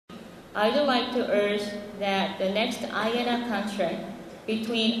I'd like to urge that the next IANA contract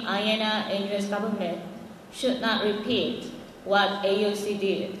between IANA and U.S. government should not repeat what AOC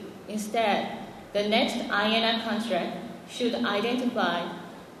did. Instead, the next IANA contract should identify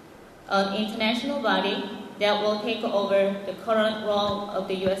an international body that will take over the current role of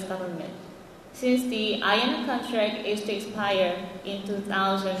the U.S. government. Since the IANA contract is to expire in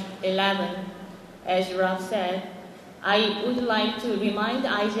 2011, as Ralph said, I would like to remind the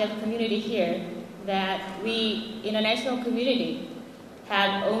IGF community here that we, international community,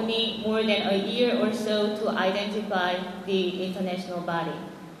 have only more than a year or so to identify the international body.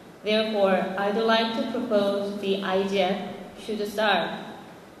 Therefore, I'd like to propose the IGF should start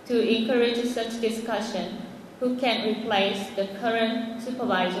to encourage such discussion who can replace the current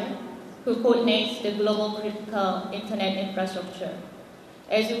supervisor who coordinates the global critical internet infrastructure.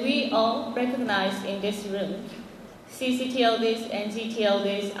 As we all recognize in this room, CCTLDs,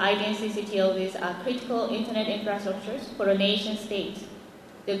 NCTLDs, IDN CCTLDs are critical internet infrastructures for a nation state.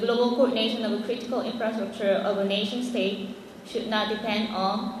 The global coordination of a critical infrastructure of a nation state should not depend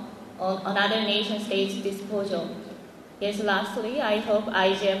on another nation state's disposal. Yes, lastly, I hope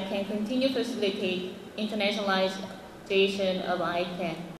IGF can continue to facilitate internationalization of ICANN.